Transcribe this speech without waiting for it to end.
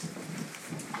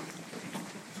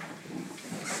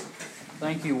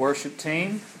Thank you, worship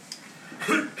team.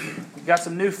 We've got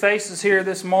some new faces here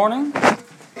this morning.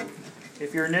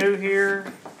 If you're new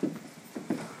here,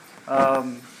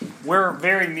 we're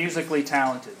very musically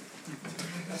talented.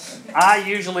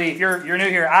 If you're new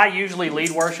here, I usually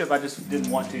lead worship. I just didn't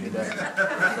want to today.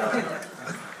 So,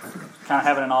 kind of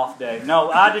having an off day. No,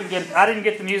 I didn't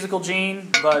get the musical gene,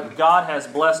 but God has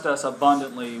blessed us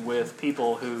abundantly with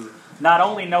people who not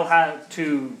only know how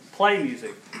to play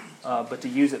music, but to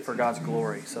use it for God's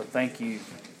glory. So thank you.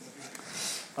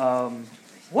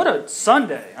 What a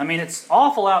Sunday. I mean, it's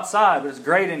awful outside, but it's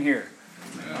great in here.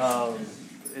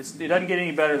 It doesn't get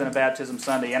any better than a baptism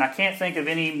Sunday. And I can't think of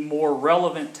any more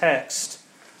relevant text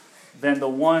than the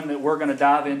one that we're going to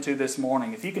dive into this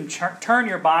morning. If you can turn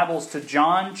your Bibles to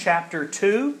John chapter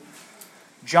 2.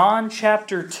 John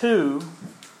chapter 2,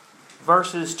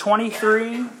 verses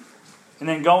 23, and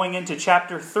then going into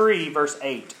chapter 3, verse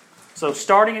 8. So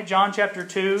starting at John chapter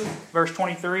 2, verse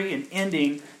 23, and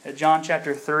ending at John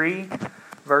chapter 3,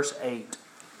 verse 8.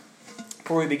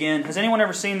 Before we begin, has anyone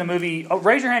ever seen the movie? Oh,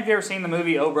 raise your hand if you've ever seen the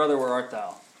movie, Oh Brother, Where Art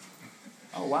Thou?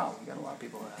 Oh wow, we got a lot of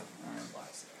people that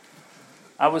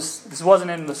have. This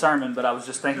wasn't in the sermon, but I was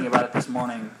just thinking about it this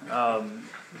morning.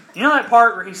 You know that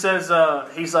part where he says,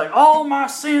 he's like, all my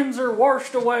sins are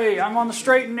washed away. I'm on the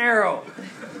straight and narrow.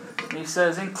 And he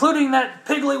says, including that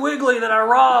Piggly Wiggly that I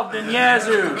robbed in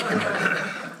Yazoo.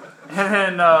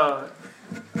 And then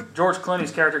George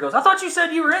Clooney's character goes, I thought you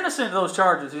said you were innocent of those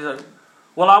charges. He's like,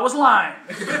 well, I was lying.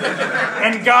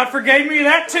 And God forgave me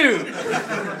that too.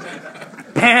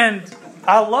 And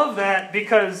I love that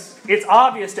because it's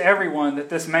obvious to everyone that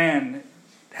this man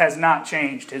has not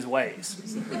changed his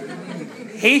ways.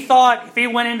 He thought if he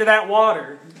went into that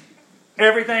water,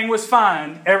 everything was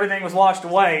fine, everything was washed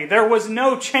away. There was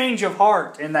no change of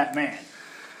heart in that man.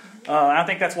 I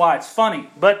think that's why it's funny.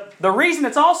 But the reason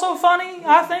it's also funny,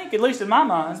 I think, at least in my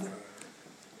mind,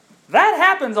 that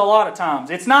happens a lot of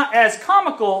times. It's not as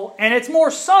comical and it's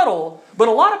more subtle, but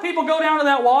a lot of people go down to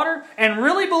that water and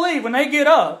really believe when they get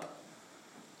up,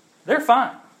 they're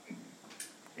fine.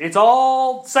 It's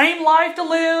all same life to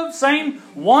live, same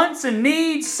wants and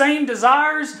needs, same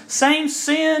desires, same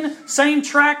sin, same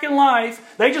track in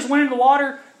life. They just went into the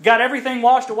water, got everything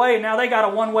washed away, and now they got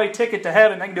a one-way ticket to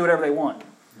heaven. They can do whatever they want.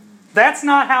 That's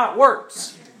not how it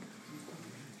works.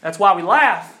 That's why we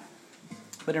laugh.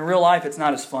 But in real life, it's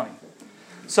not as funny.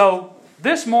 So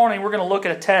this morning, we're going to look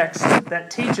at a text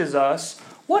that teaches us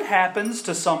what happens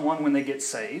to someone when they get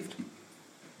saved.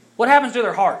 What happens to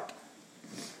their heart?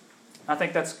 I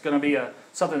think that's going to be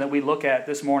something that we look at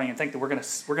this morning and think that we're going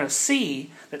to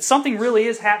see that something really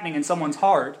is happening in someone's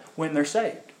heart when they're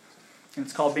saved. And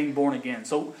it's called being born again.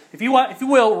 So if you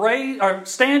will,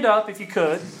 stand up if you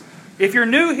could. If you're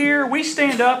new here, we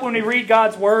stand up when we read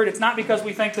God's Word. It's not because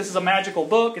we think this is a magical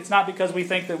book. It's not because we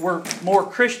think that we're more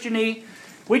Christian-y.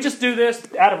 We just do this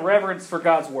out of reverence for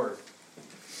God's Word.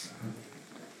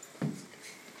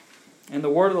 And the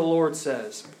Word of the Lord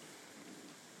says,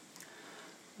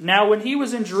 now when he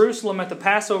was in Jerusalem at the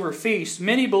Passover feast,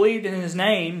 many believed in his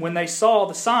name when they saw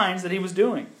the signs that he was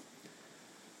doing.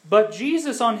 But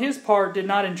Jesus on his part did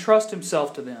not entrust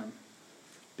himself to them,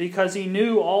 because he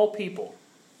knew all people,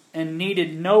 and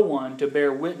needed no one to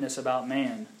bear witness about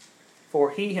man,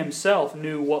 for he himself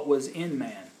knew what was in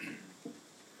man.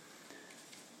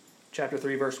 Chapter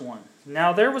 3, verse 1.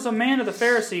 Now there was a man of the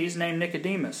Pharisees named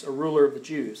Nicodemus, a ruler of the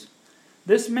Jews.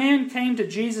 This man came to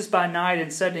Jesus by night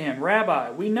and said to him,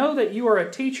 Rabbi, we know that you are a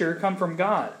teacher come from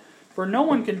God, for no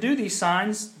one can do these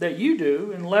signs that you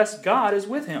do unless God is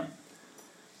with him.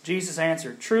 Jesus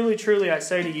answered, truly, truly, I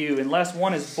say to you, unless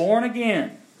one is born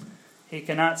again, he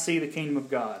cannot see the kingdom of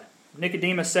God.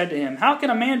 Nicodemus said to him, how can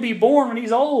a man be born when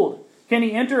he's old? Can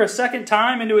he enter a second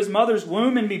time into his mother's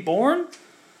womb and be born?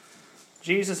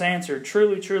 Jesus answered,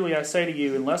 truly, truly, I say to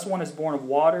you, unless one is born of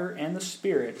water and the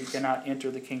Spirit, he cannot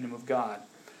enter the kingdom of God.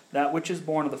 That which is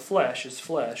born of the flesh is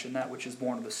flesh, and that which is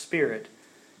born of the Spirit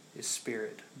is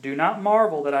spirit. Do not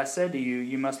marvel that I said to you,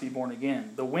 you must be born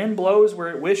again. The wind blows where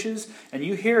it wishes, and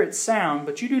you hear its sound,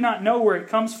 but you do not know where it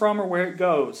comes from or where it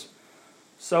goes.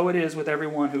 So it is with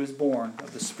everyone who is born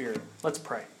of the Spirit. Let's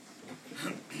pray.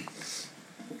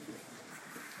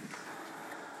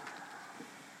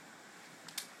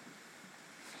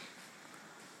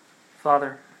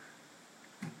 Father,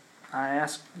 I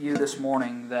ask you this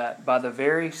morning that by the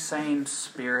very same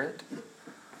Spirit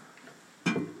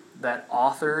that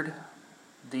authored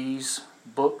these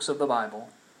books of the Bible,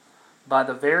 by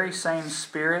the very same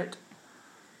Spirit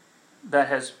that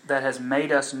has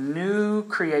made us new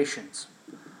creations,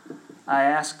 I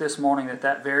ask this morning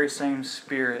that very same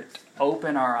Spirit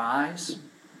open our eyes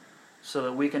so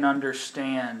that we can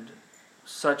understand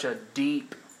such a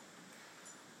deep,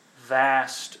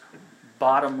 vast,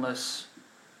 bottomless,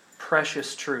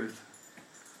 precious truth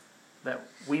that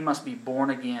we must be born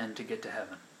again to get to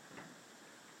heaven.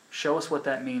 Show us what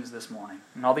that means this morning.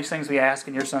 And all these things we ask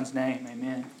in your Son's name.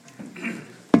 Amen.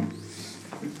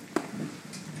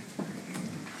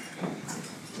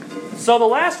 So the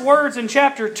last words in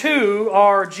chapter 2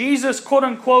 are Jesus,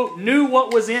 quote-unquote, knew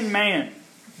what was in man.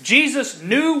 Jesus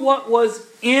knew what was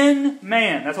in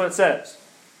man. That's what it says.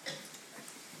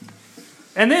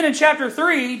 And then in chapter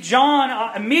 3,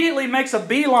 John immediately makes a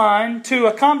beeline to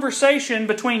a conversation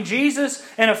between Jesus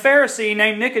and a Pharisee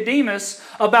named Nicodemus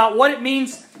about what it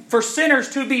means for sinners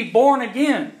to be born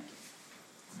again.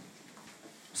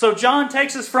 So John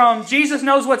takes us from Jesus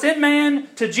knows what's in man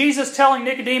to Jesus telling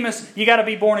Nicodemus, you got to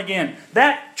be born again.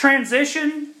 That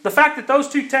transition, the fact that those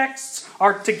two texts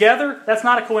are together, that's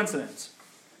not a coincidence.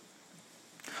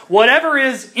 Whatever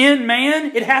is in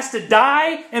man, it has to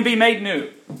die and be made new.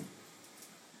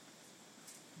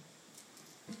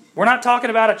 We're not talking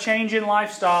about a change in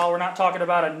lifestyle. We're not talking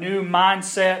about a new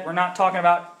mindset. We're not talking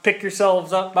about pick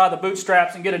yourselves up by the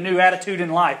bootstraps and get a new attitude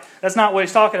in life. That's not what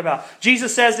he's talking about.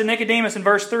 Jesus says to Nicodemus in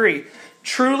verse 3,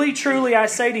 truly, truly, I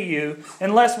say to you,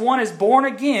 unless one is born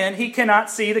again, he cannot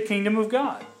see the kingdom of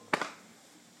God.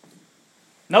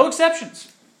 No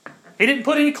exceptions. He didn't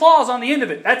put any clause on the end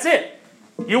of it. That's it.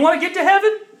 You want to get to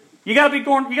heaven? You got to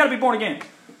be born again.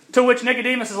 To which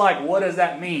Nicodemus is like, what does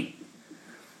that mean?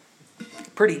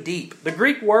 Pretty deep. The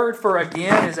Greek word for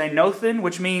again is anothen,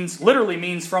 which literally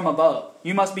means from above.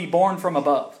 You must be born from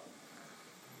above.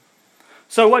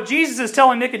 So what Jesus is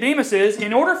telling Nicodemus is,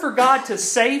 in order for God to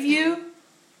save you,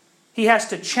 He has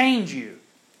to change you.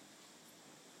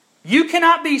 You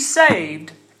cannot be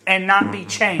saved and not be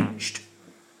changed.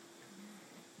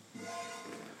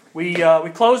 We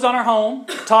closed on our home.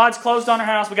 Todd's closed on our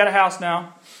house. We got a house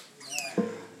now.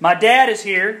 My dad is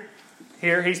here.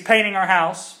 He's painting our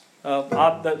house.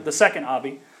 The second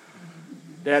hobby.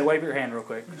 Dad, wave your hand real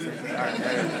quick.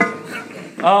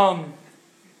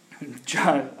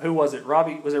 John, who was it?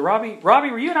 Robbie? Was it Robbie?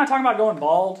 Robbie, were you and I talking about going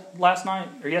bald last night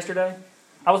or yesterday?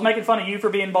 I was making fun of you for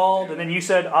being bald, and then you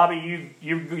said, Abby,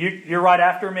 you're right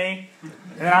after me.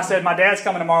 And then I said, my dad's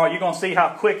coming tomorrow. You're going to see how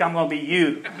quick I'm going to be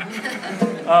you.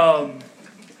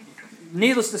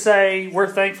 Needless to say, we're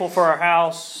thankful for our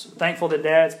house. Thankful that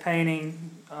Dad's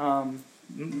painting.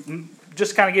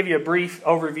 Just kind of give you a brief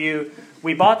overview.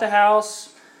 We bought the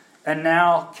house, and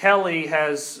now Kelly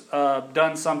has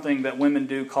done something that women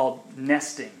do called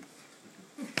nesting.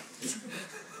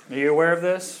 Are you aware of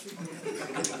this?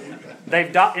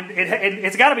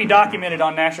 It's got to be documented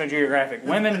on National Geographic.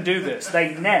 Women do this.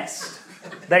 They nest.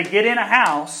 They get in a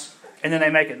house, and then they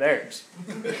make it theirs.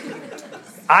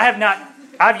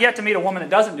 I've yet to meet a woman that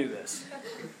doesn't do this.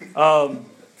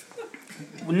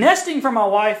 Nesting for my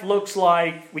wife looks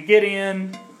like we get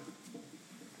in.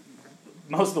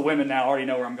 Most of the women now already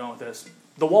know where I'm going with this.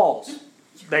 The walls,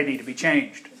 they need to be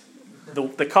changed.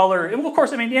 The color, and of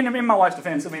course, in my wife's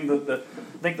defense, I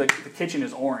think the kitchen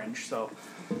is orange, so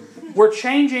we're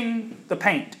changing the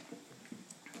paint.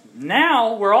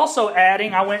 Now we're also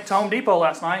adding. I went to Home Depot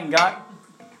last night and got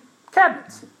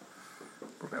cabinets.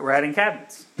 We're adding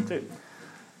cabinets too.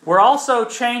 We're also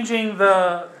changing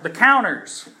the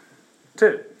counters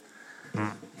too.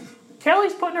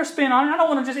 Kelly's putting her spin on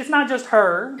it. It's not just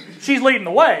her. She's leading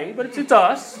the way, but it's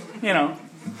us,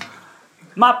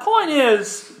 My point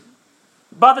is,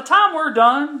 by the time we're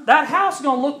done, that house is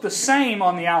going to look the same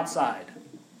on the outside.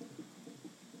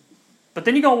 But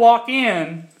then you're going to walk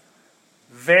in,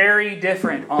 very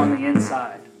different on the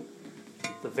inside.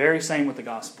 The very same with the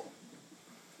gospel.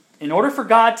 In order for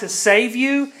God to save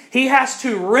you, He has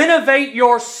to renovate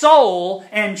your soul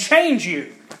and change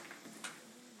you.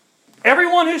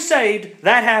 Everyone who's saved,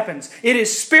 that happens. It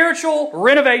is spiritual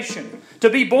renovation. To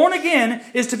be born again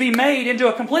is to be made into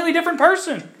a completely different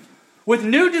person with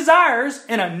new desires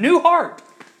and a new heart.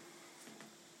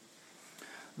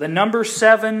 The number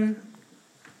 7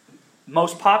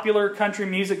 most popular country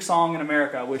music song in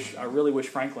America. I really wish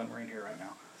Franklin were in here right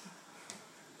now.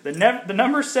 The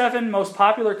number 7 most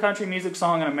popular country music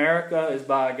song in America is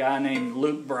by a guy named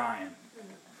Luke Bryan.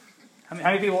 How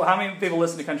many people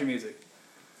listen to country music?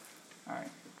 All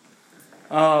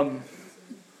right.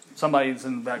 Somebody's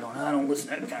in the back going, I don't listen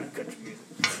to that kind of country music.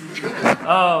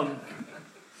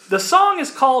 The song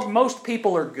is called Most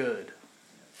People Are Good.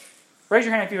 Raise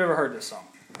your hand if you've ever heard this song.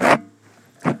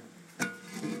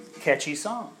 Catchy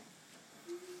song.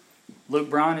 Luke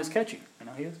Bryan is catchy.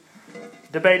 He is.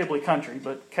 Debatably country,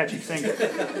 but catchy singer.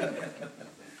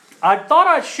 I thought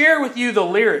I'd share with you the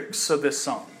lyrics of this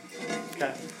song.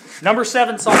 Okay. Number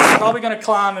 7 song. I'm probably going to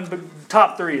climb and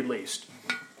top 3 at least.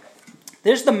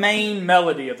 There's the main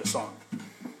melody of the song.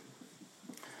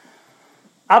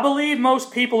 I believe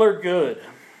most people are good,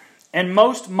 and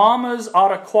most mamas ought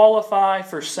to qualify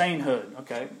for sainthood.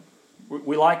 Okay,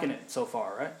 we liking it so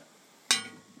far, right?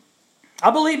 I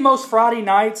believe most Friday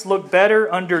nights look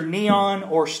better under neon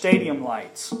or stadium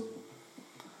lights.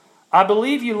 I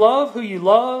believe you love who you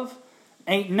love.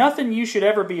 Ain't nothing you should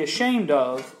ever be ashamed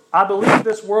of. I believe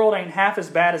this world ain't half as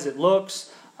bad as it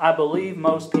looks. I believe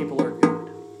most people are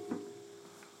good.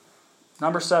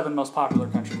 Number 7 most popular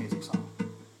country music song.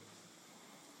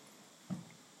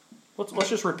 Let's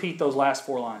just repeat those last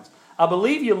 4 lines. I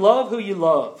believe you love who you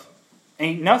love.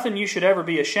 Ain't nothing you should ever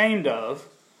be ashamed of.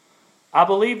 I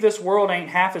believe this world ain't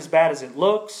half as bad as it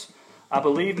looks. I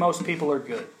believe most people are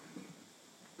good.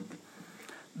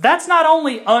 That's not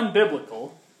only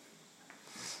unbiblical,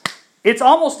 it's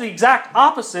almost the exact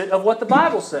opposite of what the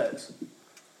Bible says.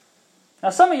 Now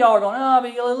some of y'all are going, oh,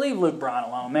 but leave Luke Bryan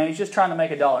alone, man. He's just trying to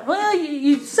make $1. Well,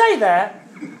 you say that,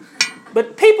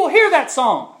 but people hear that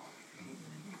song.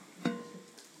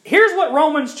 Here's what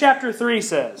Romans chapter 3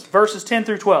 says, verses 10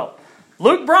 through 12.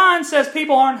 Luke Bryan says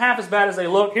people aren't half as bad as they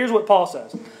look. Here's what Paul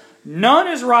says. None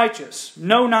is righteous,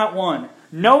 no, not one.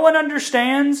 No one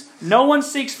understands, no one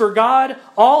seeks for God.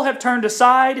 All have turned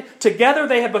aside. Together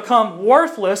they have become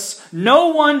worthless. No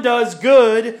one does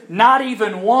good, not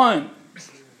even one.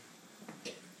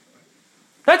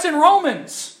 That's in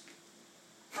Romans.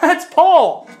 That's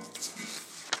Paul.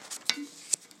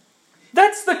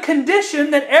 That's the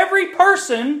condition that every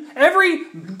person, every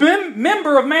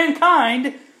member of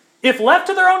mankind, if left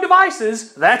to their own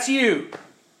devices, that's you.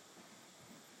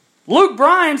 Luke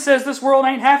Bryan says this world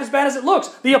ain't half as bad as it looks.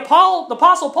 The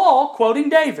Apostle Paul, quoting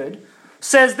David,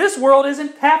 says this world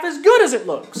isn't half as good as it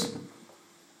looks.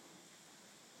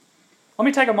 Let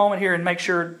me take a moment here and make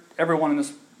sure everyone in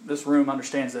this room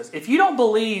understands this. If you don't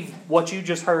believe what you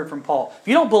just heard from Paul, if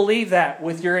you don't believe that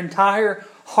with your entire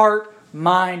heart,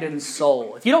 mind, and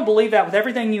soul, if you don't believe that with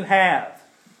everything you have,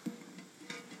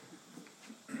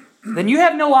 then you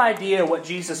have no idea what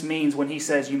Jesus means when He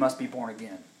says you must be born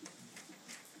again.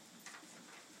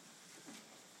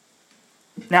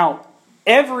 Now,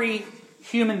 every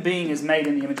human being is made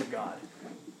in the image of God.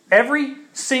 Every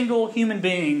single human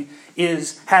being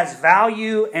has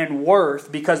value and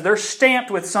worth because they're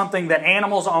stamped with something that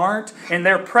animals aren't, and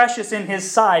they're precious in His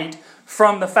sight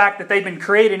from the fact that they've been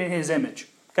created in His image.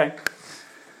 Okay?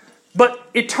 But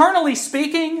eternally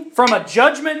speaking, from a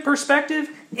judgment perspective,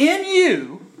 in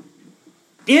you,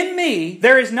 in me,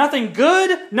 there is nothing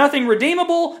good, nothing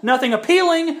redeemable, nothing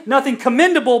appealing, nothing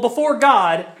commendable before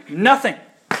God. Nothing.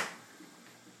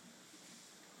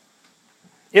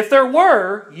 If there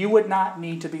were, you would not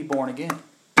need to be born again.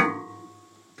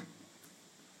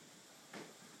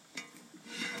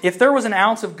 If there was an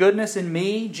ounce of goodness in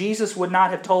me, Jesus would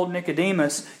not have told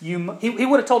Nicodemus, he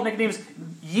would have told Nicodemus,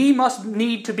 ye must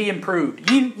need to be improved.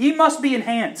 Ye must be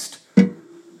enhanced.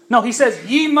 No, He says,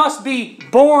 ye must be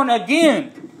born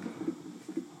again.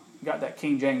 Got that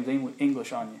King James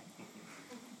English on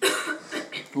you.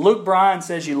 Luke Bryan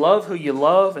says you love who you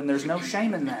love, and there's no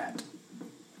shame in that.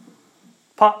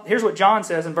 Here's what John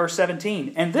says in verse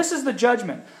 17. And this is the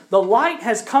judgment. The light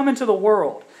has come into the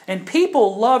world, and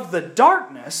people loved the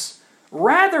darkness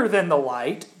rather than the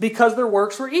light because their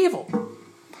works were evil.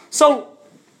 So,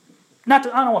 I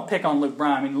don't want to pick on Luke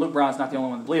Bryan. I mean, Luke Bryan's not the only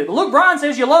one to believe it. But Luke Bryan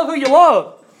says you love who you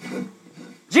love.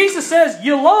 Jesus says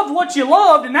you loved what you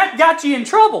loved, and that got you in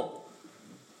trouble.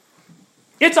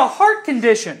 It's a heart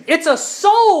condition. It's a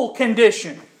soul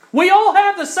condition. We all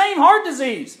have the same heart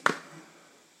disease.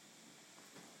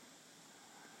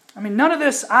 I mean, none of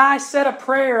this, I said a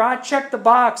prayer, I checked the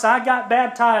box, I got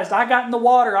baptized, I got in the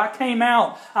water, I came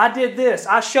out, I did this,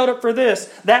 I showed up for this,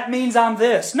 that means I'm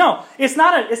this. No, it's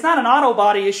not an auto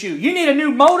body issue. You need a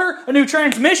new motor, a new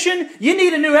transmission, you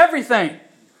need a new everything.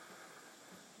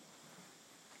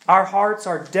 Our hearts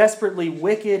are desperately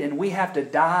wicked and we have to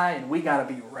die and we got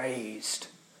to be raised.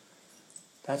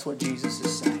 That's what Jesus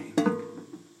is saying.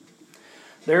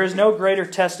 There is no greater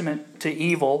testament to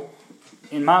evil,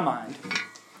 in my mind,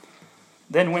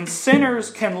 than when sinners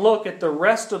can look at the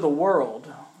rest of the world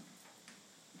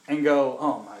and go,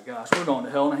 oh my gosh, we're going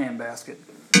to hell in a handbasket.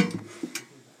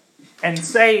 And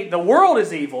say the world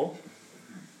is evil,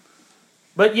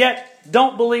 but yet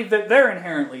don't believe that they're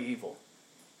inherently evil.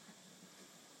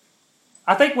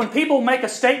 I think when people make a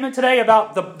statement today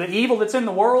about the evil that's in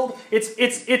the world,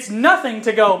 it's nothing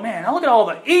to go, man, look at all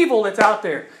the evil that's out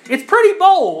there. It's pretty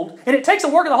bold, and it takes a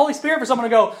work of the Holy Spirit for someone to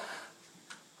go,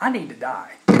 I need to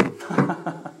die.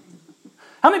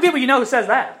 How many people you know who says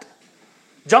that?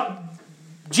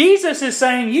 Jesus is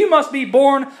saying you must be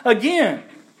born again.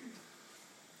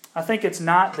 I think it's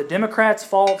not the Democrats'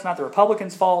 fault, it's not the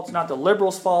Republicans' fault, it's not the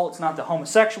liberals' fault, it's not the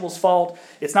homosexuals' fault,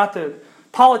 it's not the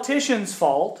politicians'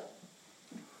 fault.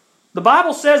 The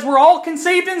Bible says we're all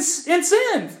conceived in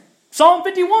sin. Psalm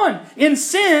 51. In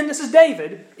sin, this is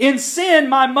David, in sin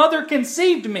my mother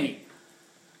conceived me.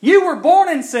 You were born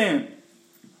in sin.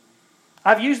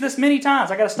 I've used this many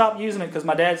times. I got to stop using it because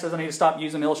my dad says I need to stop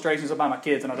using illustrations about my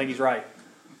kids, and I think he's right.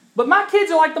 But my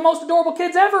kids are like the most adorable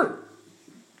kids ever.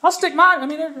 I'll stick mine. I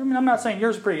mean, I'm not saying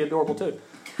yours are pretty adorable too.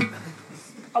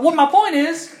 What my point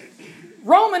is,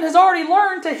 Roman has already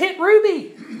learned to hit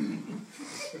Ruby.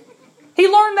 He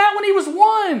learned that when he was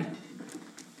 1.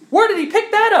 Where did he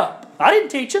pick that up? I didn't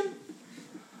teach him.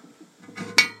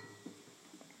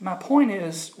 My point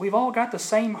is, we've all got the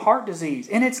same heart disease.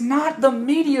 And it's not the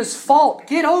media's fault.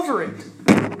 Get over it.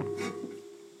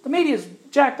 The media's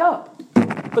jacked up.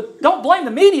 But don't blame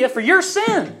the media for your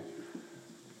sin.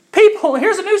 People,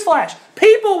 here's a newsflash.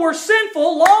 People were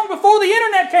sinful long before the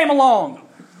internet came along.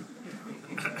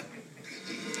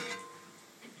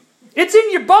 It's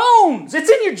in your bones. It's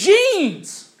in your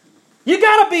genes. You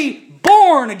got to be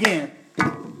born again.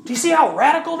 Do you see how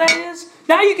radical that is?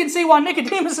 Now you can see why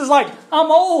Nicodemus is like,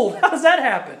 I'm old. How does that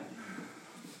happen?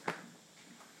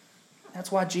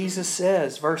 That's why Jesus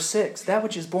says, verse 6, that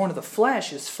which is born of the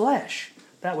flesh is flesh.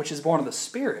 That which is born of the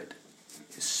Spirit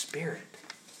is spirit.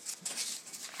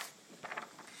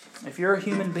 If you're a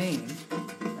human being,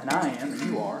 and I am, and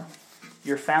you are,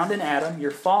 you're found in Adam, you're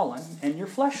fallen, and you're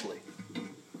fleshly.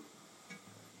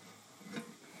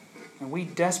 And we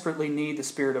desperately need the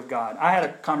Spirit of God. I had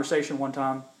a conversation one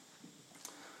time.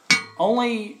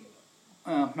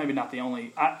 Maybe not the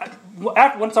only.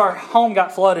 Once our home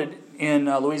got flooded in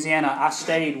Louisiana, I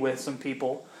stayed with some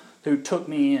people who took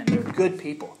me in. They're good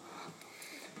people.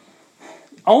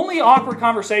 Only awkward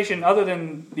conversation other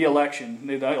than the election.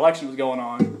 The election was going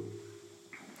on.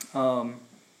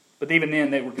 But even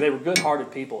then, they were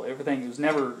good-hearted people. Everything was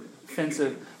never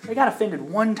offensive. They got offended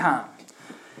one time.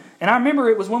 And I remember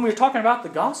it was when we were talking about the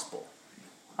gospel.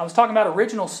 I was talking about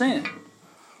original sin.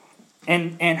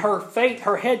 And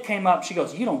her head came up. She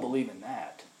goes, you don't believe in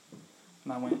that.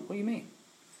 And I went, what do you mean?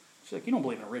 She's like, you don't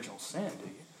believe in original sin, do you?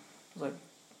 I was like,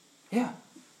 yeah.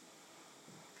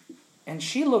 And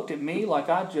she looked at me like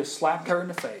I just slapped her in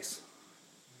the face.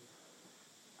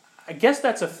 I guess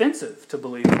that's offensive to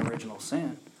believe in original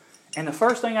sin. And the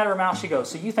first thing out of her mouth, she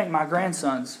goes, so you think my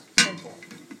grandson's sinful?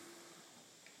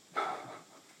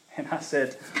 And I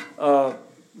said, was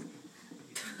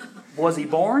he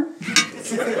born?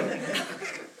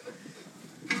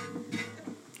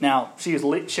 Now,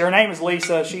 her name is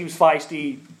Lisa. She was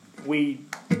feisty.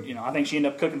 I think she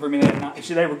ended up cooking for me that night.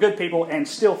 They were good people and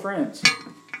still friends.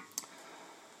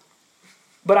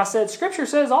 But I said, Scripture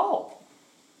says all.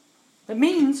 It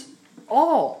means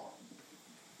all.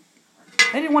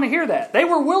 They didn't want to hear that. They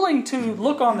were willing to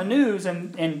look on the news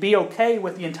and be okay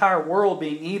with the entire world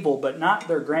being evil, but not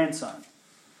their grandson.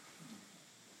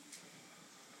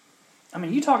 I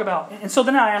mean, you talk about... And so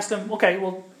then I asked them, okay,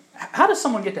 well, how does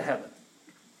someone get to heaven?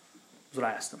 That's what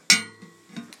I asked them.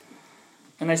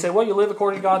 And they said, well, you live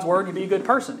according to God's Word and you be a good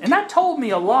person. And that told me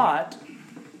a lot.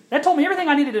 That told me everything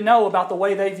I needed to know about the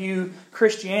way they view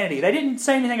Christianity. They didn't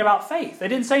say anything about faith. They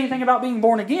didn't say anything about being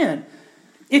born again.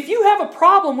 If you have a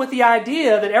problem with the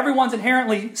idea that everyone's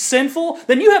inherently sinful,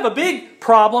 then you have a big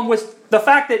problem with the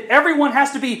fact that everyone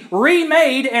has to be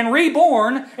remade and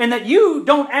reborn and that you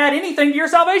don't add anything to your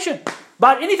salvation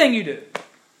by anything you do.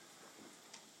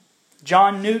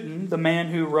 John Newton, the man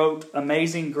who wrote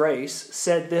Amazing Grace,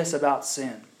 said this about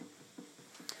sin.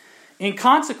 In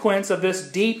consequence of this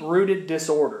deep-rooted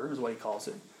disorder, is what he calls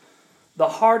it, the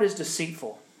heart is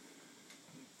deceitful.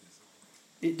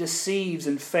 It deceives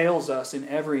and fails us in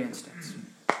every instance.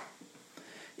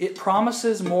 It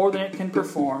promises more than it can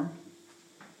perform.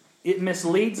 It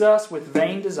misleads us with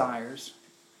vain desires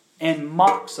and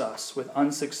mocks us with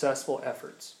unsuccessful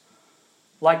efforts.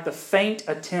 Like the faint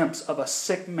attempts of a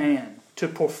sick man to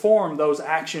perform those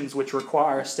actions which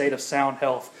require a state of sound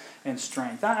health and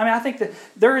strength. I think that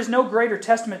there is no greater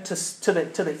testament to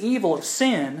the evil of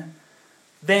sin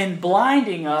than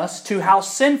blinding us to how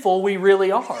sinful we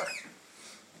really are.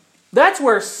 That's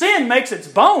where sin makes its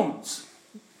bones,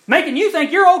 making you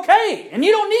think you're okay and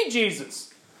you don't need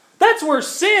Jesus. That's where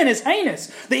sin is heinous.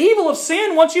 The evil of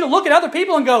sin wants you to look at other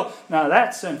people and go, no,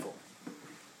 that's sinful.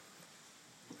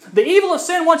 The evil of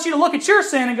sin wants you to look at your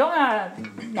sin and go,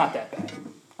 not that bad.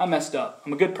 I messed up.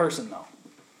 I'm a good person, though.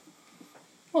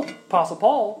 Well, Apostle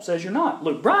Paul says you're not.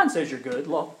 Luke Bryan says you're good.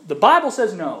 Well, the Bible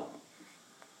says no.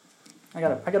 I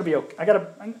gotta be okay.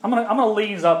 I'm gonna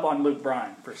lean up on Luke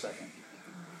Bryan for a second,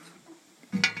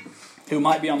 who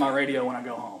might be on my radio when I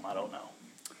go home. I don't know,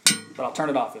 but I'll turn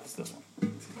it off if it's this one.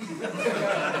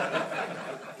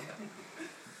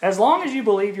 As long as you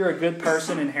believe you're a good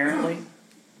person inherently,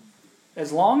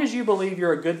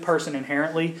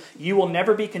 you will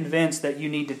never be convinced that you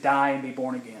need to die and be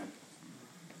born again.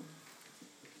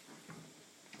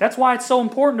 That's why it's so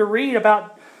important to read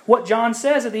about what John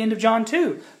says at the end of John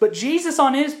 2. But Jesus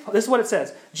this is what it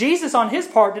says. Jesus on his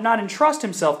part did not entrust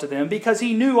himself to them because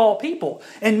he knew all people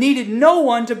and needed no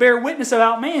one to bear witness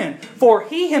about man, for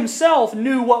he himself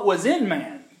knew what was in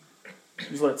man.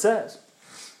 This is what it says.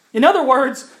 In other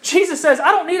words, Jesus says,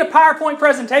 I don't need a PowerPoint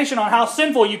presentation on how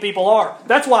sinful you people are.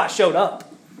 That's why I showed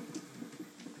up.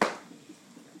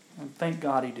 And thank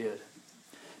God he did.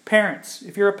 Parents,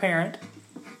 if you're a parent,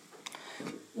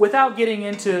 without getting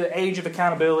into age of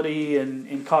accountability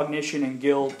and cognition and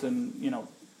guilt, and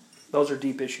those are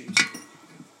deep issues.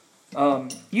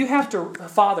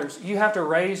 Fathers, you have to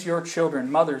raise your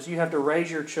children. Mothers, you have to raise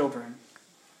your children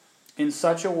in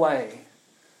such a way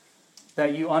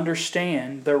that you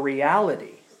understand the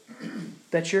reality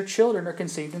that your children are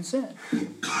conceived in sin.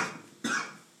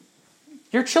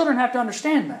 Your children have to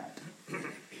understand that.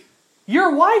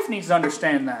 Your wife needs to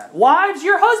understand that. Wives,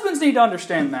 your husbands need to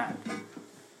understand that.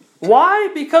 Why?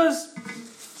 Because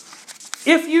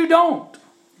if you don't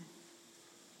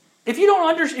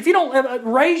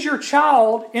raise your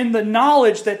child in the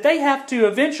knowledge that they have to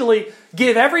eventually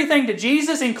give everything to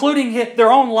Jesus, including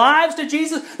their own lives to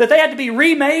Jesus, that they have to be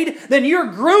remade, then you're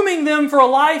grooming them for a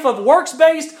life of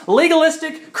works-based,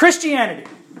 legalistic Christianity.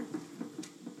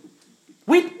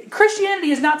 Christianity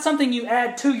is not something you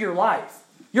add to your life.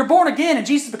 You're born again and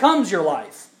Jesus becomes your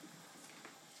life.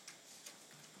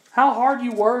 How hard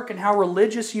you work and how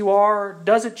religious you are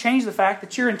doesn't change the fact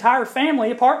that your entire family,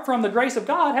 apart from the grace of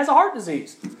God, has a heart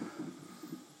disease.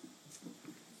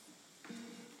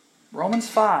 Romans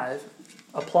 5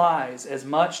 applies as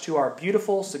much to our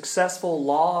beautiful, successful,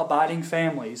 law-abiding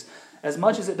families as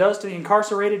much as it does to the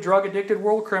incarcerated, drug-addicted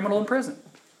world criminal in prison.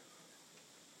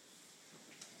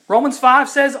 Romans 5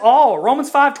 says all.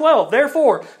 Romans 5:12.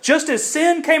 Therefore, just as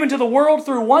sin came into the world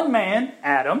through one man,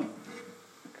 Adam,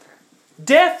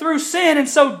 death through sin, and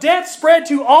so death spread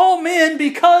to all men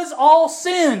because all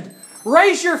sinned.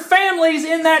 Raise your families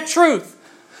in that truth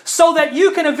so that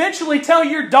you can eventually tell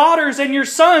your daughters and your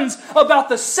sons about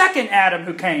the second Adam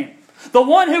who came. The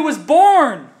one who was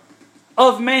born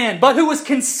of man, but who was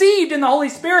conceived in the Holy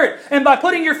Spirit. And by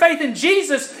putting your faith in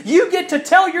Jesus, you get to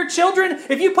tell your children,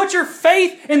 if you put your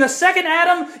faith in the second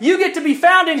Adam, you get to be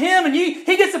found in Him, and He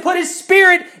gets to put His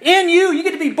Spirit in you. You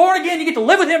get to be born again. You get to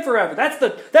live with Him forever.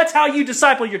 That's how you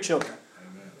disciple your children.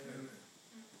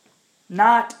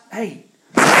 Not, hey,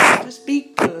 just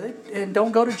be good and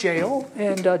don't go to jail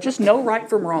and just know right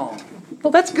from wrong.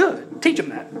 Well, that's good. Teach them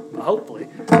that, hopefully.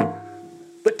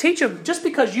 But teach them, just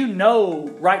because you know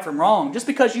right from wrong, just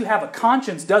because you have a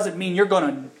conscience doesn't mean you're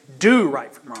going to do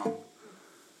right from wrong.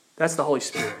 That's the Holy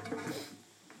Spirit.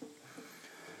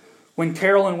 When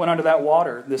Carolyn went under that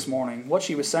water this morning, what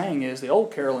she was saying is the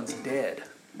old Carolyn's dead.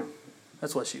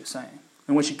 That's what she was saying.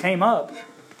 And when she came up,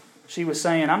 she was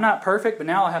saying, I'm not perfect, but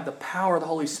now I have the power of the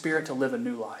Holy Spirit to live a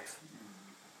new life.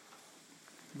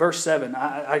 Verse 7,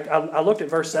 I looked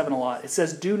at verse 7 a lot. It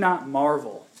says, do not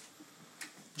marvel.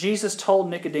 Jesus told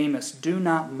Nicodemus, do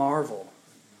not marvel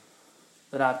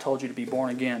that I've told you to be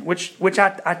born again. Which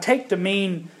I take to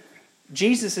mean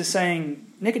Jesus is saying,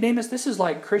 Nicodemus, this is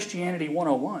like Christianity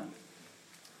 101.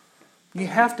 You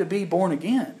have to be born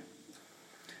again.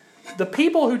 The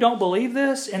people who don't believe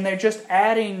this and they're just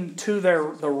adding to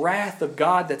the wrath of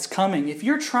God that's coming, if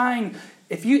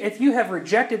you have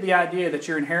rejected the idea that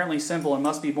you're inherently sinful and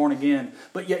must be born again,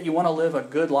 but yet you want to live a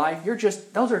good life,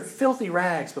 those are filthy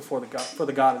rags for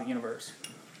the God of the universe.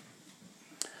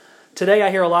 Today I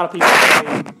hear a lot of people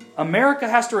say, America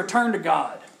has to return to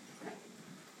God.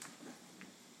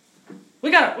 We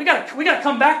gotta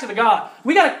come back to the God.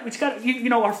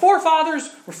 Our forefathers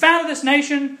were founded this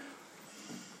nation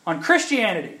on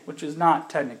Christianity, which is not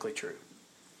technically true.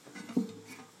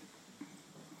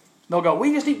 They'll go,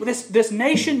 we just need this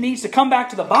nation needs to come back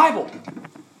to the Bible.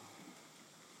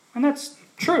 And that's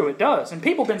true, it does. And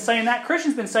people have been saying that,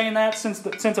 Christians have been saying that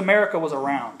since America was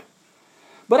around.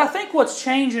 But I think what's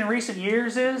changed in recent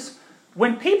years is,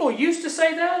 when people used to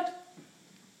say that,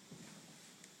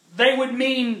 they would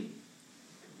mean,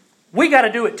 we got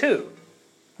to do it too.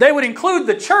 They would include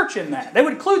the church in that. They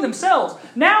would include themselves.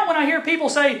 Now when I hear people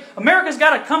say, America's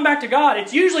got to come back to God,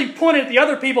 it's usually pointed at the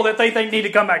other people that they think need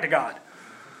to come back to God.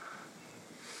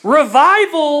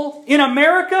 Revival in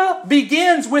America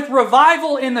begins with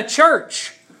revival in the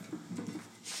church.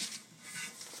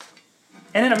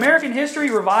 And in American history,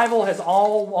 revival has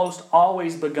almost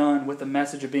always begun with the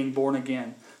message of being born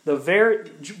again. I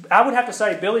would have to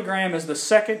say Billy Graham is the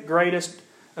second greatest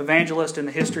evangelist in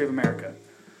the history of America.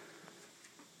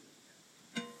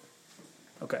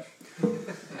 Okay.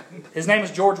 His name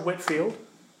is George Whitefield.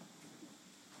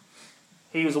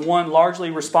 He was the one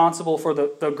largely responsible for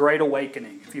the Great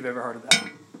Awakening, if you've ever heard of that.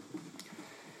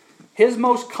 His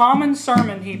most common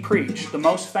sermon he preached, the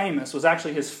most famous, was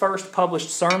actually his first published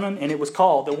sermon, and it was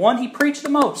called, the one he preached the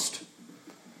most,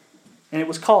 and it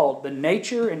was called, The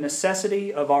Nature and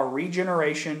Necessity of Our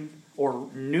Regeneration or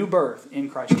New Birth in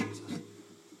Christ Jesus.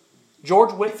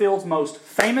 George Whitefield's most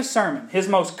famous sermon, his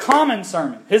most common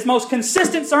sermon, his most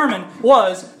consistent sermon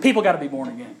was, people got to be born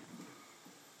again.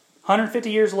 150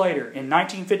 years later, in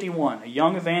 1951, a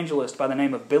young evangelist by the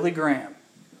name of Billy Graham,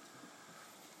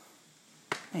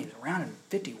 he was around in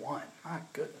 51, my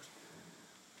goodness,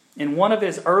 in one of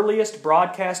his earliest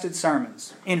broadcasted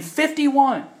sermons, in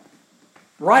 51,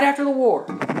 right after the war,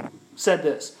 said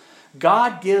this: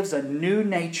 God gives a new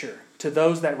nature to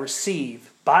those that receive,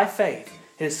 by faith,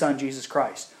 His Son Jesus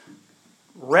Christ.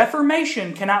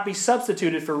 Reformation cannot be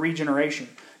substituted for regeneration.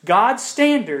 God's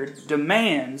standard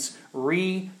demands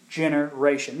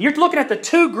regeneration. You're looking at the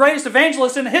two greatest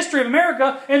evangelists in the history of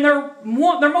America, and their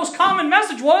most common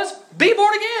message was, be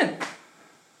born again.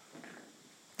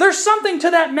 There's something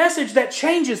to that message that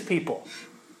changes people.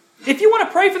 If you want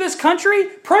to pray for this country,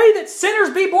 pray that sinners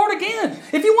be born again.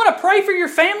 If you want to pray for your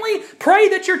family, pray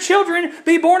that your children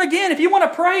be born again. If you want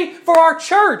to pray for our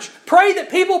church, pray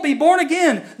that people be born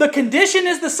again. The condition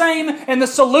is the same and the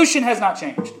solution has not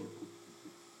changed.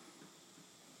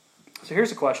 So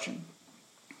here's a question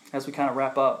as we kind of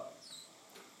wrap up.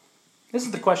 This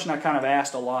is the question I kind of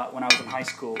asked a lot when I was in high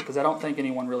school because I don't think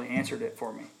anyone really answered it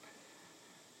for me.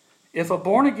 If a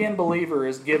born-again believer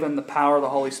is given the power of the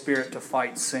Holy Spirit to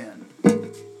fight sin,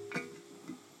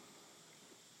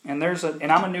 and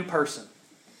I'm a new person,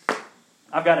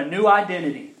 I've got a new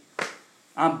identity,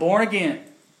 I'm born again,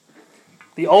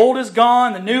 the old is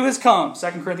gone, the new has come,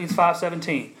 2 Corinthians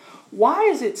 5:17. Why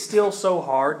is it still so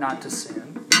hard not to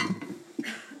sin?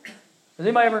 Has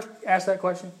anybody ever asked that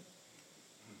question?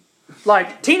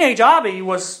 Like, teenage Abby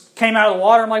came out of the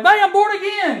water, I'm like, hey, I'm born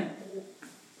again.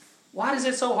 Why is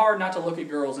it so hard not to look at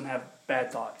girls and have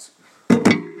bad thoughts?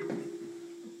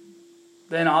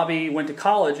 Then Abby went to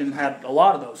college and had a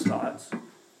lot of those thoughts.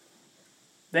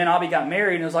 Then Abby got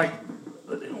married and was like,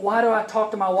 why do I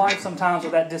talk to my wife sometimes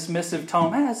with that dismissive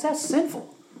tone? Man, that's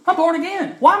sinful. I'm born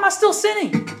again. Why am I still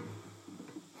sinning?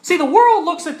 See, the world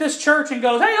looks at this church and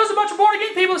goes, hey, there's a bunch of born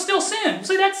again people that still sin.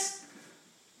 See,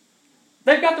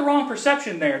 they've got the wrong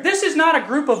perception there. This is not a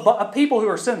group of people who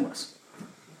are sinless.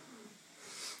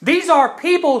 These are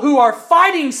people who are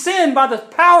fighting sin by the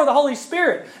power of the Holy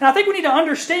Spirit. And I think we need to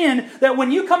understand that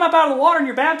when you come up out of the water and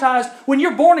you're baptized, when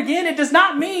you're born again, it does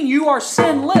not mean you are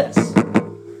sinless.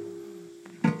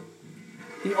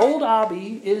 The old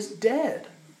Abby is dead.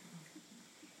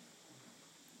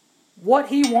 What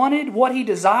he wanted, what he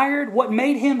desired, what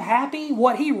made him happy,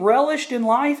 what he relished in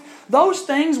life, those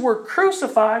things were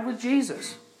crucified with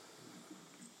Jesus.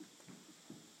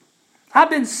 I've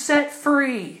been set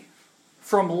free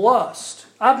from lust.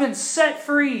 I've been set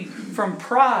free from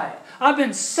pride. I've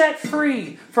been set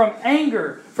free from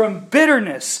anger, from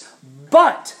bitterness.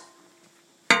 But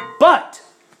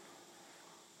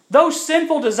those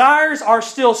sinful desires are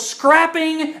still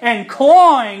scrapping and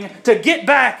clawing to get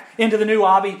back into the new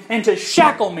Abby and to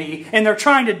shackle me, and they're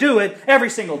trying to do it every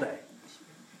single day.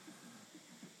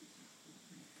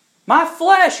 My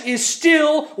flesh is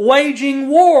still waging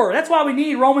war. That's why we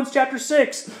need Romans chapter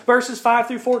 6, verses 5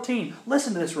 through 14.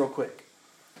 Listen to this real quick.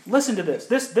 Listen to this.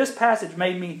 This passage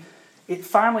it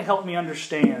finally helped me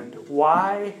understand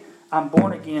why I'm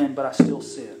born again, but I still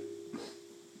sin.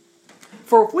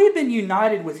 For if we've been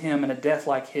united with Him in a death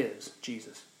like His,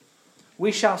 Jesus,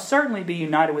 we shall certainly be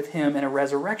united with Him in a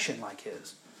resurrection like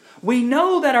His. We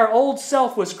know that our old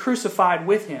self was crucified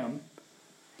with Him,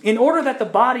 in order that the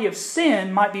body of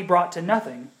sin might be brought to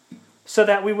nothing, so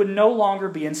that we would no longer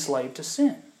be enslaved to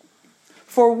sin.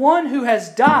 For one who has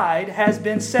died has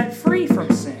been set free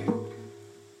from sin.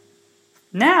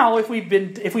 Now, if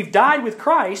we've died with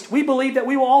Christ, we believe that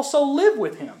we will also live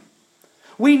with Him.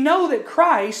 We know that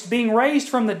Christ, being raised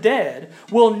from the dead,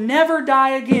 will never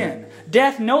die again.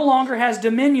 Death no longer has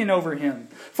dominion over Him.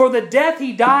 For the death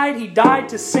He died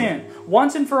to sin,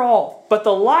 once and for all. But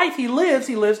the life He lives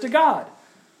to God.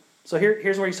 So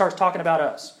here's where He starts talking about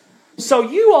us. So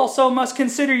you also must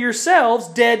consider yourselves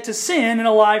dead to sin and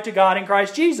alive to God in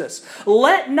Christ Jesus.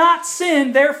 Let not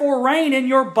sin therefore reign in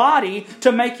your body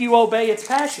to make you obey its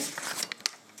passion.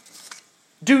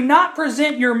 Do not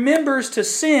present your members to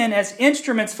sin as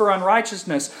instruments for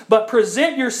unrighteousness, but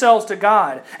present yourselves to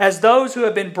God as those who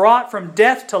have been brought from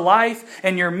death to life,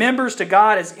 and your members to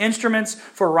God as instruments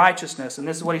for righteousness. And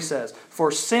this is what he says.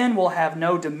 For sin will have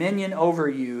no dominion over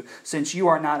you, since you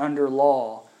are not under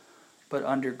law, but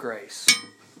under grace.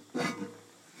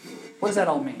 What does that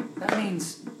all mean? That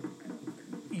means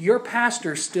your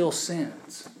pastor still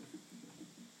sins.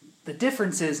 The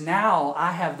difference is now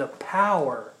I have the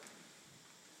power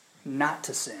not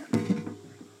to sin.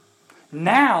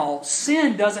 Now,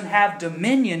 sin doesn't have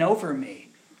dominion over me.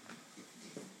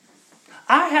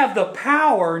 I have the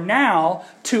power now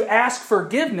to ask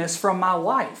forgiveness from my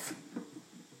wife.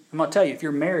 I'm going to tell you, if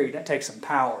you're married, that takes some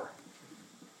power.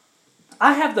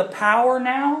 I have the power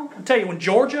now. I'll tell you, when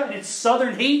Georgia, it's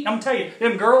southern heat, I'm going to tell you,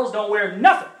 them girls don't wear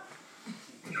nothing.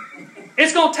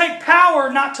 It's going to take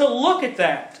power not to look at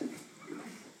that.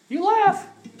 You laugh.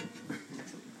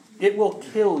 It will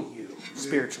kill you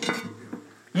spiritually.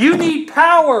 You need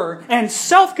power and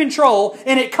self-control,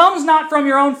 and it comes not from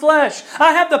your own flesh.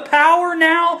 I have the power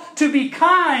now to be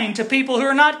kind to people who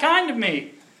are not kind to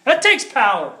me. That takes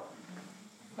power.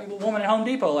 Like the woman at Home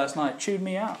Depot last night chewed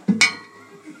me out.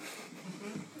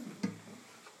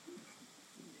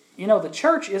 You know, the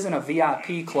church isn't a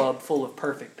VIP club full of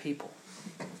perfect people.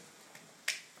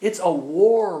 It's a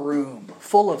war room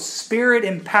full of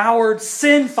spirit-empowered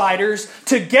sin fighters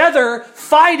together,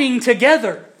 fighting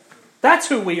together. That's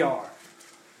who we are.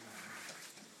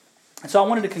 And so I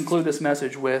wanted to conclude this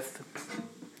message with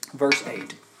verse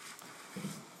 8.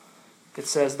 It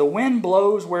says, "The wind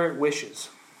blows where it wishes,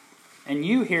 and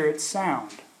you hear its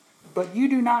sound, but you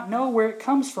do not know where it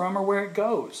comes from or where it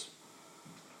goes.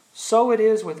 So it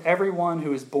is with everyone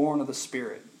who is born of the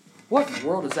Spirit." What in the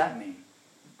world does that mean?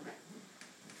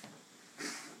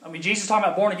 I mean, Jesus is talking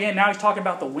about born again. Now he's talking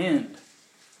about the wind.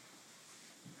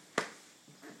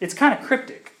 It's kind of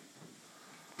cryptic.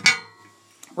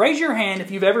 Raise your hand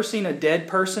if you've ever seen a dead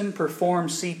person perform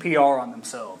CPR on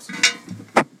themselves.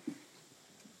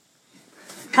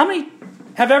 How many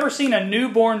have ever seen a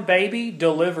newborn baby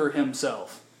deliver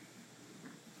himself?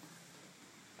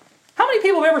 How many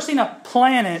people have ever seen a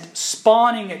planet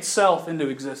spawning itself into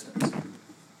existence?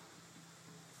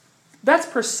 That's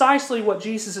precisely what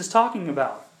Jesus is talking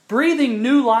about. Breathing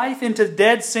new life into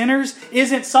dead sinners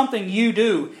isn't something you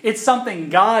do. It's something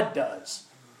God does.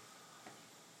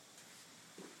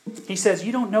 He says,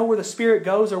 you don't know where the Spirit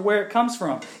goes or where it comes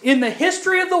from. In the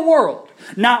history of the world,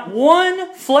 not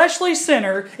one fleshly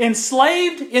sinner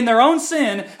enslaved in their own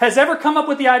sin has ever come up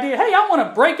with the idea, hey, I want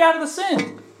to break out of the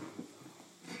sin.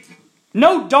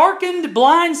 No darkened,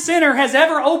 blind sinner has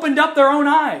ever opened up their own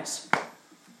eyes.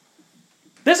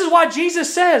 This is why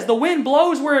Jesus says, the wind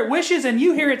blows where it wishes and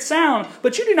you hear its sound,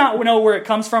 but you do not know where it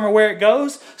comes from or where it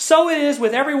goes. So it is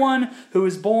with everyone who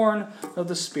is born of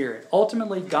the Spirit.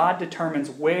 Ultimately, God determines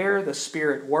where the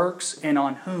Spirit works and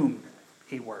on whom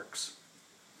He works.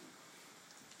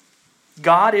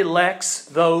 God elects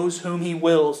those whom He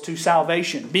wills to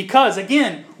salvation because,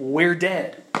 again, we're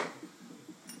dead.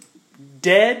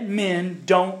 Dead men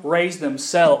don't raise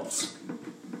themselves.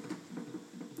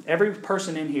 Every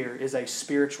person in here is a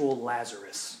spiritual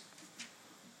Lazarus.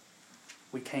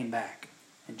 We came back,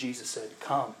 and Jesus said,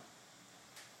 come.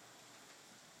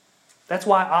 That's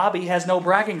why Abby has no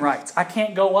bragging rights. I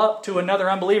can't go up to another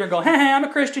unbeliever and go, hey, I'm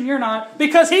a Christian, you're not.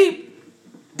 Because he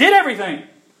did everything.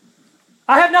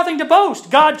 I have nothing to boast.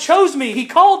 God chose me. He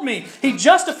called me. He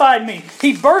justified me.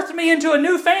 He birthed me into a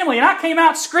new family, and I came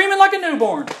out screaming like a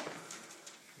newborn.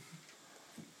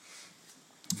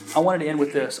 I wanted to end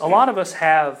with this. A lot of us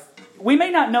we may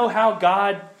not know how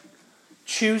God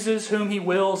chooses whom He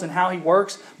wills and how He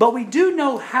works, but we do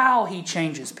know how He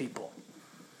changes people.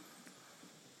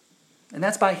 And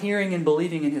that's by hearing and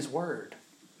believing in His Word.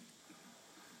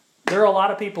 There are a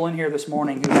lot of people in here this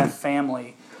morning who have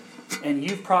family, and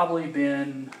you've probably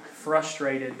been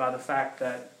frustrated by the fact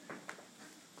that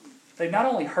they've not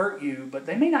only hurt you, but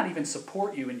they may not even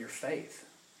support you in your faith.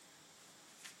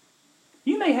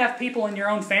 You may have people in your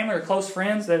own family or close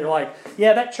friends that are like,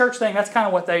 yeah, that church thing, that's kind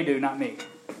of what they do, not me.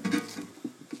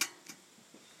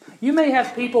 You may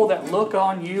have people that look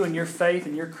on you and your faith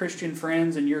and your Christian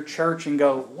friends and your church and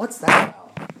go, what's that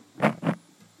about?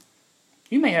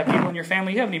 You may have people in your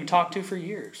family you haven't even talked to for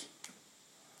years.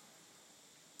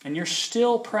 And you're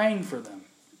still praying for them.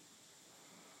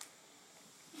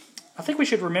 I think we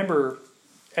should remember,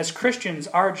 as Christians,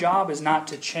 our job is not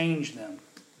to change them.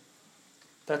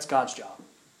 That's God's job.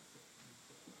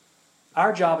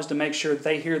 Our job is to make sure that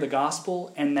they hear the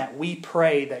gospel and that we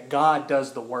pray that God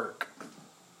does the work.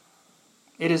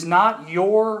 It is not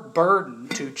your burden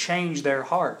to change their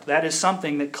heart. That is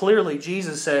something that clearly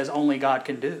Jesus says only God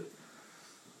can do.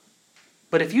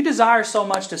 But if you desire so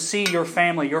much to see your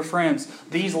family, your friends,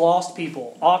 these lost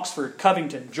people, Oxford,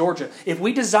 Covington, Georgia, if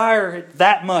we desire it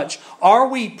that much, are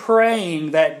we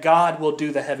praying that God will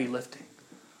do the heavy lifting?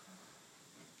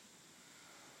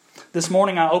 This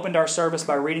morning I opened our service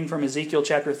by reading from Ezekiel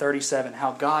chapter 37,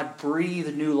 how God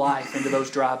breathed new life into those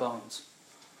dry bones.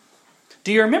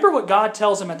 Do you remember what God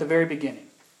tells him at the very beginning?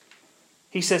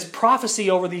 He says, prophesy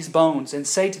over these bones and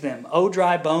say to them, O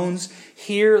dry bones,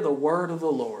 hear the word of the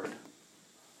Lord.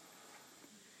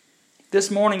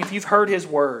 This morning, if you've heard His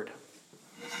word,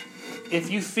 if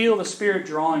you feel the Spirit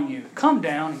drawing you, come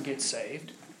down and get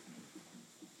saved.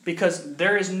 Because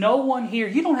there is no one here.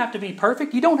 You don't have to be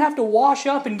perfect. You don't have to wash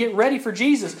up and get ready for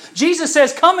Jesus. Jesus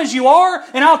says, come as you are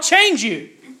and I'll change you.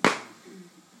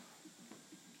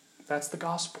 That's the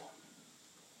gospel.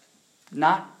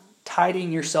 Not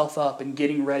tidying yourself up and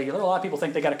getting ready. A lot of people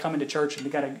think they got to come into church and they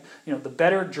got to, the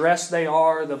better dressed they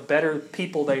are, the better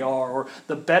people they are, or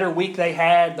the better week they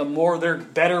had, the more they're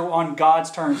better on God's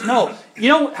terms. No, you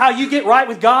know how you get right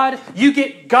with God? You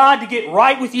get God to get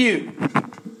right with you.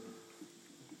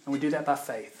 And we do that by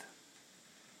faith.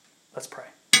 Let's pray.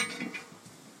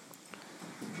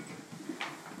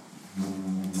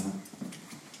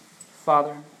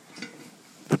 Father,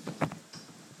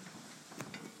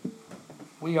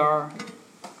 we are,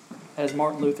 as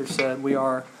Martin Luther said, we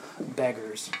are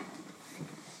beggars.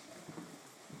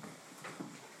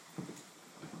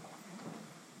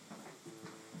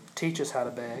 Teach us how to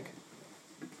beg.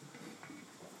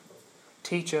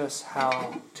 Teach us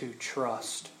how to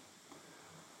trust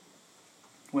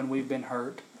when we've been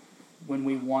hurt, when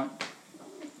we want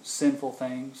sinful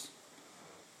things,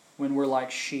 when we're like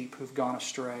sheep who've gone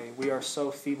astray. We are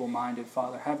so feeble-minded,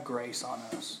 Father. Have grace on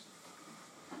us.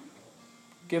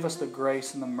 Give us the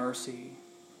grace and the mercy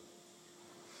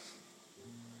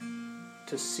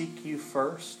to seek you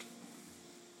first,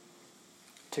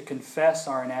 to confess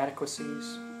our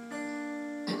inadequacies,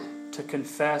 to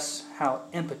confess how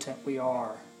impotent we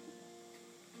are.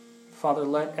 Father,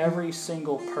 let every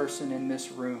single person in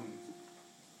this room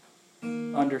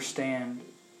understand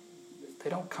they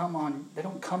don't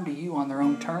come to you on their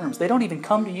own terms. They don't even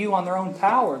come to you on their own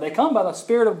power. They come by the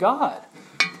Spirit of God.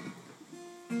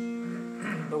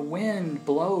 The wind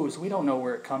blows. We don't know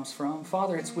where it comes from.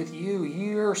 Father, it's with you.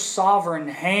 Your sovereign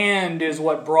hand is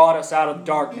what brought us out of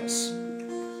darkness,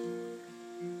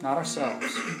 not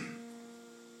ourselves.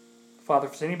 Father,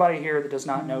 if there's anybody here that does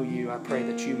not know you, I pray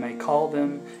that you may call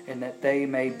them and that they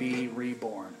may be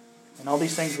reborn. And all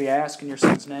these things we ask in your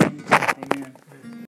Son's name. Amen.